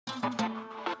My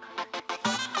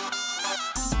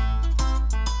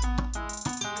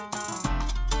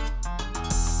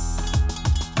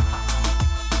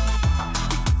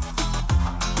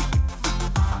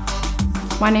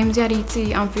name is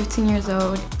Yahritzi. I'm 15 years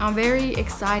old. I'm very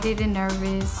excited and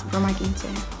nervous for my quince.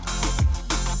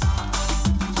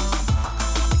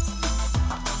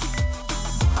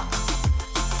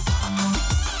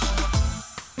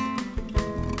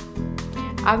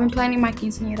 I've been planning my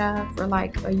quinceañera for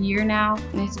like a year now,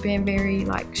 and it's been very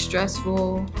like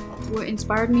stressful. What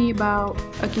inspired me about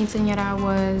a quinceañera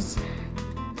was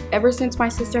ever since my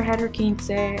sister had her quince,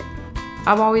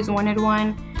 I've always wanted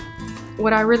one.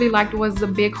 What I really liked was the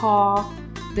big hall,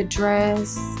 the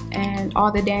dress, and all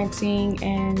the dancing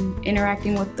and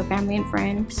interacting with the family and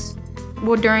friends.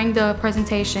 Well, during the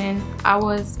presentation, I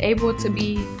was able to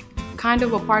be kind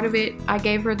of a part of it. I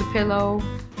gave her the pillow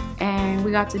and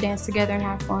we got to dance together and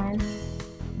have fun.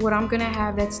 What I'm gonna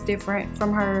have that's different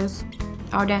from hers,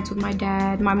 I'll dance with my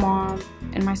dad, my mom,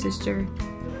 and my sister.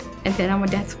 And then I'm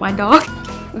gonna dance with my dog.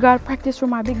 We gotta practice for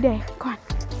my big day, come on.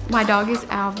 My dog is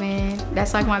Alvin.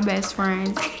 That's like my best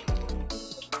friend.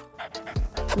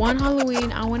 One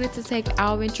Halloween, I wanted to take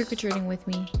Alvin trick-or-treating with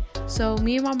me. So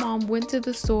me and my mom went to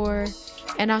the store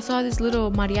and I saw this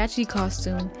little mariachi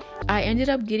costume. I ended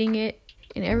up getting it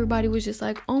and everybody was just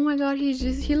like, oh my god,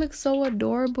 he looks so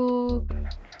adorable.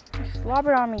 You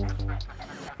slobbered on me.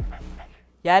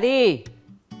 Yahri!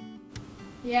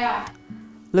 Yeah.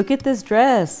 Look at this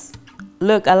dress.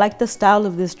 Look, I like the style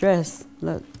of this dress.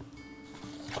 Look.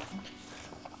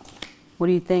 What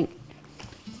do you think?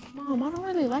 Mom, I don't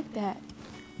really like that.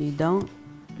 You don't?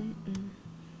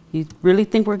 You really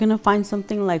think we're gonna find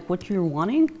something like what you're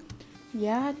wanting?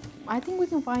 Yeah, I think we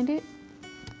can find it.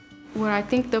 What I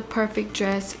think the perfect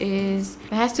dress is,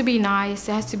 it has to be nice,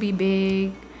 it has to be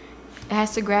big, it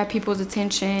has to grab people's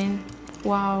attention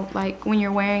while like when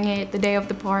you're wearing it the day of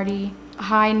the party.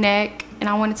 High neck, and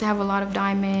I want it to have a lot of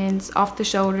diamonds, off the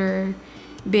shoulder,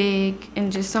 big,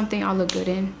 and just something I'll look good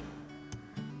in.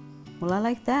 Well, I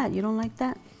like that. You don't like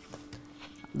that?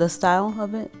 The style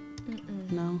of it?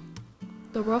 No.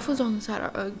 The ruffles on the side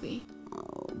are ugly.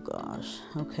 Oh gosh,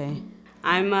 okay.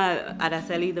 I'm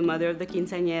Araceli, the mother of the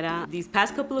quinceañera. These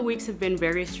past couple of weeks have been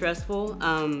very stressful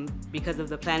because of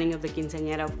the planning of the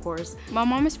quinceañera, of course. My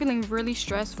mom is feeling really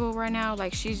stressful right now.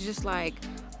 Like she's just like,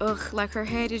 ugh, like her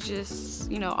head is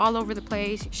just, you know, all over the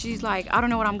place. She's like, I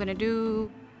don't know what I'm gonna do.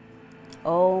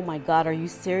 Oh my God, are you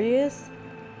serious?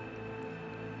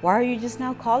 Why are you just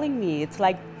now calling me? It's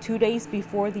like 2 days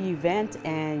before the event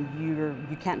and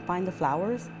you can't find the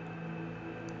flowers?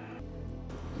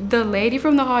 The lady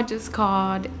from the hall just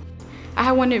called. I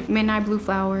had wanted midnight blue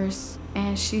flowers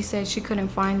and she said she couldn't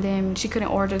find them, she couldn't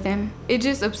order them. It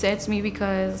just upsets me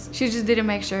because she just didn't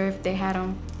make sure if they had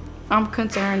them. I'm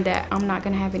concerned that I'm not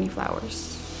gonna have any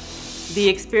flowers. The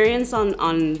experience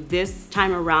on this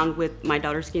time around with my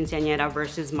daughter's quinceañera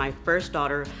versus my first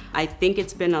daughter, I think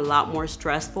it's been a lot more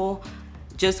stressful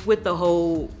just with the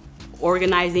whole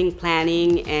organizing,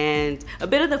 planning, and a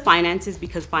bit of the finances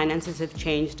because finances have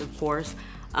changed, of course.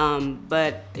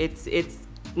 But it's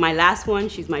my last one,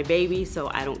 she's my baby, so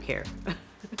I don't care.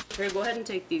 Here, go ahead and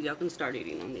take these, y'all can start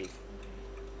eating on these.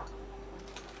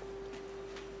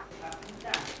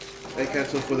 Hey, Kat,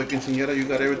 so for the quinceañera, you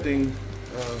got everything?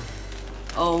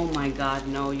 Oh my God,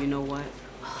 no, you know what?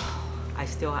 I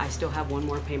still have one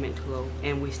more payment to go,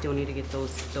 and we still need to get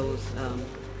those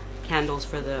candles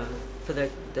for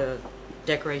the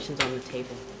decorations on the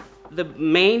table. The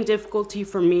main difficulty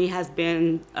for me has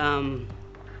been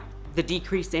the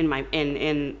decrease in my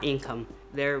income.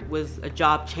 There was a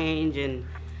job change, and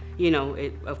you know,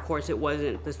 of course it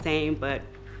wasn't the same, but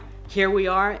here we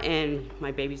are, and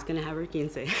my baby's gonna have her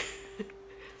quince.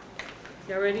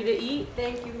 Y'all ready to eat?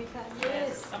 Thank you, mija.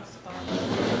 Yes. I'm sorry.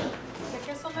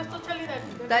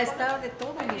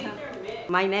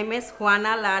 My name is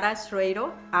Juana Lara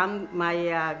Schrader.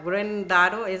 My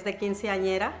granddaughter is the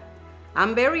quinceañera.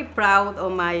 I'm very proud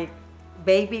of my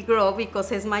baby girl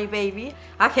because it's my baby.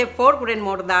 I have 4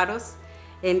 grandmothers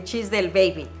and she's the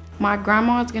baby. My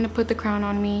grandma's gonna put the crown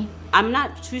on me. I'm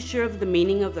not too sure of the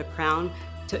meaning of the crown.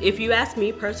 So if you ask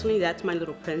me personally, that's my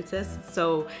little princess.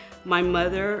 So my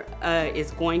mother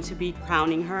is going to be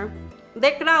crowning her.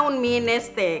 The crown means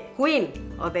the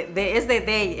queen, or it's the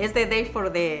day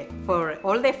for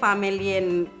all the family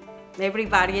and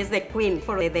everybody is the queen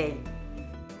for the day.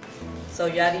 So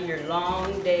Yahri, your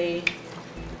long day,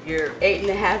 your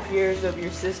 8.5 years of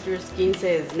your sister's quince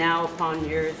is now upon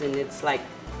yours, and it's like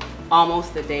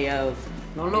almost the day of.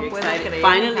 No lo puedo creer.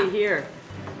 Finally here.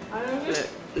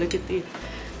 Look at these.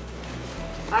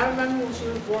 I remember when she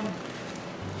was born.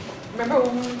 Remember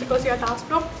when we went to go see her at the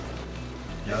hospital?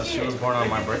 Yeah, she was born on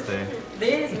my birthday.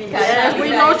 This, mija. Yeah, we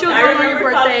know she was born on your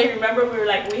birthday. Remember, we were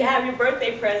like, we have your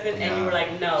birthday present, and you were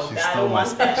like, no, She I stole don't my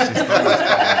want that. She stole my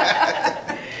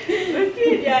Look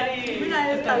at Yahri. Mira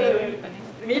esta,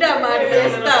 mira, Mari,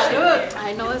 esta, look.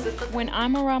 I know this is When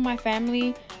I'm around my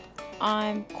family,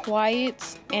 I'm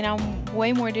quiet and I'm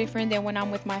way more different than when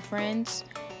I'm with my friends.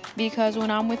 Because when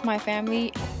I'm with my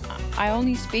family, I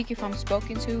only speak if I'm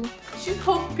spoken to. She's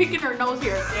picking her nose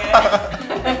here.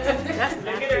 That's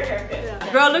look at her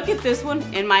haircut. Girl, look at this one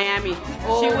in Miami.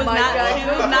 Oh she was my not. God. She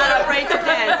was not afraid to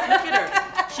dance. Look at her.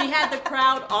 She had the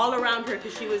crowd all around her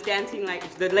because she was dancing like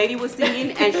the lady was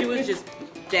singing and she was just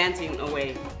dancing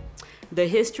away. The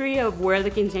history of where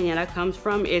the quinceañera comes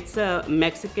from, it's a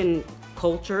Mexican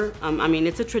culture. I mean,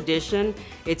 it's a tradition.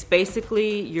 It's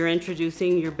basically you're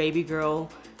introducing your baby girl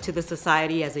to the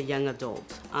society as a young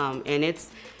adult. And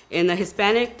it's in the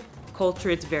Hispanic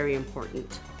culture, it's very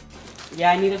important.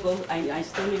 Yeah, I need to go, I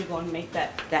still need to go and make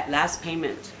that last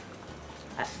payment.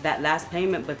 That last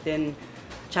payment, but then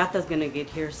Chata's gonna get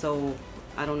here, so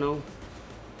I don't know.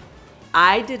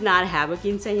 I did not have a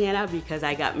quinceañera because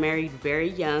I got married very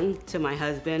young to my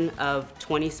husband of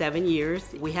 27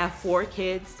 years. We have 4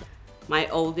 kids. My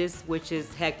oldest, which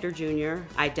is Hector Jr.,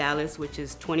 Idalis, which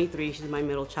is 23, she's my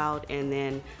middle child, and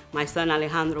then my son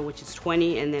Alejandro, which is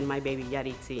 20, and then my baby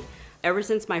Yahritzi. Ever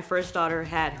since my first daughter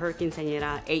had her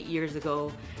quinceañera 8 years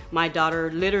ago, my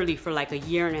daughter literally for like a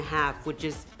year and a half would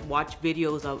just watch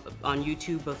videos on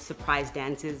YouTube of surprise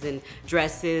dances and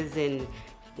dresses and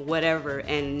whatever.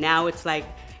 And now it's like,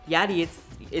 Yahri,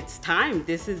 it's time.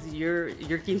 This is your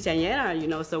quinceañera, you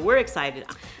know, so we're excited.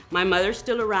 My mother's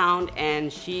still around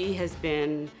and she has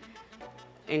been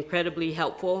incredibly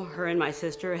helpful. Her and my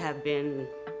sister have been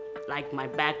like my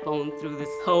backbone through this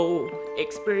whole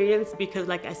experience because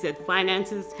like I said,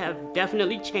 finances have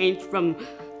definitely changed from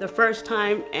the first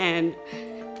time and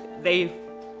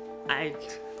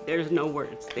there's no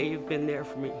words. They've been there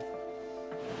for me.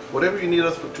 Whatever you need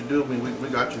us to do, I mean, we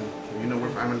got you. You know, we're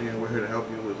family and we're here to help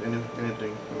you with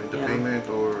anything. I mean, the payment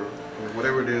or I mean,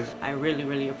 whatever it is. I really,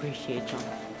 really appreciate y'all.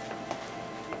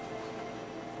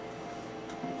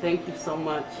 Thank you so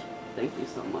much. Thank you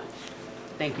so much.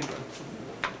 Thank you, bro.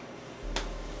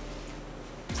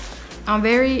 I'm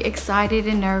very excited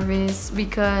and nervous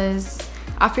because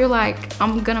I feel like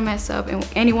I'm gonna mess up in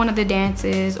any one of the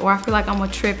dances, or I feel like I'm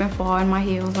gonna trip and fall in my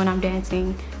heels when I'm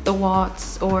dancing the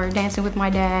waltz or dancing with my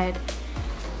dad.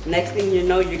 Next thing you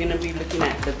know, you're gonna be looking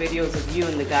at the videos of you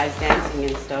and the guys dancing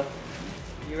and stuff.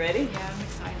 You ready? Yeah, I'm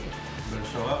excited. Better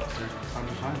show up. It's your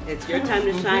time It's your time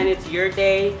to shine. to shine. It's your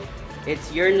day.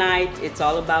 It's your night. It's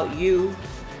all about you.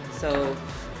 So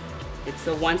it's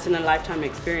a once in a lifetime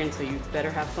experience, so you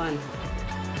better have fun.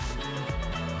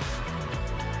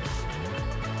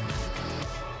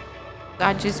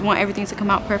 I just want everything to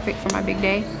come out perfect for my big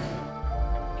day.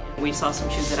 We saw some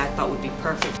shoes that I thought would be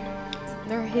perfect.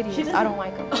 They're hideous. I don't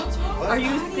like them. Are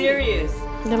you serious?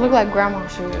 They look like grandma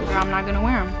shoes. I'm not gonna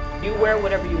wear them. You wear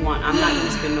whatever you want. I'm not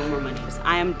gonna spend no more money.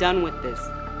 I am done with this.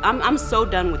 I'm so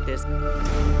done with this.